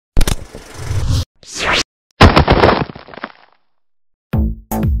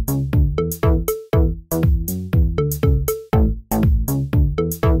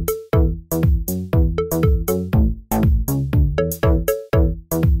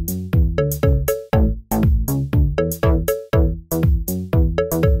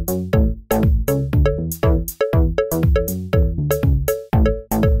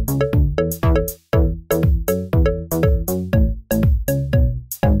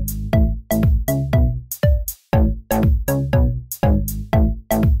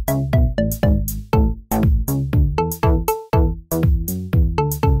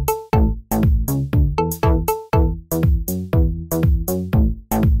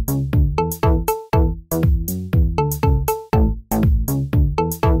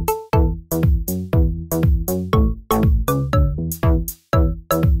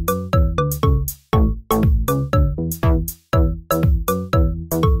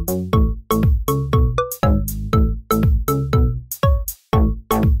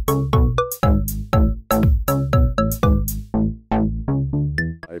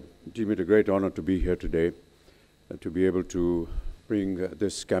honor to be here today and to be able to bring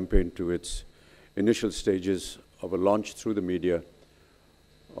this campaign to its initial stages of a launch through the media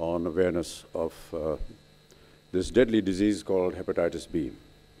on awareness of this deadly disease called hepatitis B.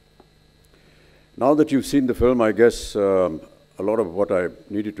 Now that you've seen the film, I guess a lot of what I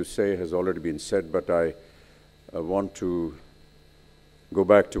needed to say has already been said, but I want to go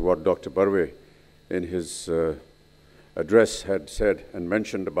back to what Dr. Barve in his address had said and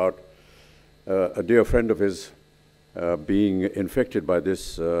mentioned about a dear friend of his being infected by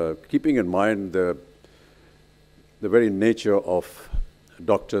this, keeping in mind the very nature of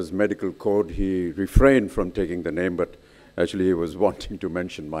doctor's medical code. He refrained from taking the name, but actually he was wanting to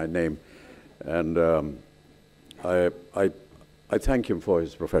mention my name. And I thank him for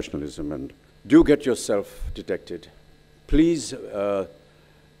his professionalism. And do get yourself detected. Please,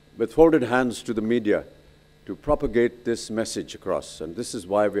 with folded hands to the media, to propagate this message across. And this is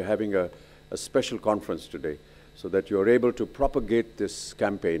why we're having a special conference today, so that you're able to propagate this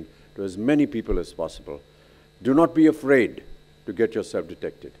campaign to as many people as possible. Do not be afraid to get yourself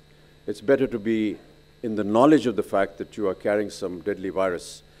detected. It's better to be in the knowledge of the fact that you are carrying some deadly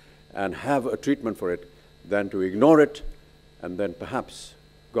virus and have a treatment for it than to ignore it and then perhaps,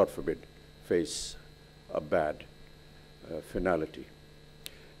 God forbid, face a bad finality.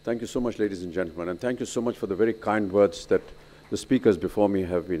 Thank you so much, ladies and gentlemen, and thank you so much for the very kind words that the speakers before me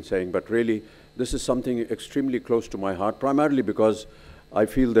have been saying. But really, this is something extremely close to my heart, primarily because I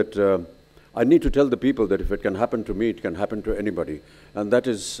feel that I need to tell the people that if it can happen to me, it can happen to anybody. And that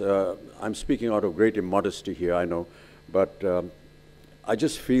is, I'm speaking out of great immodesty here, I know, but I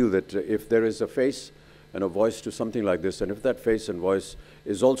just feel that if there is a face and a voice to something like this, and if that face and voice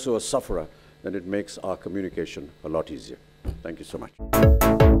is also a sufferer, then it makes our communication a lot easier. Thank you so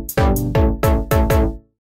much.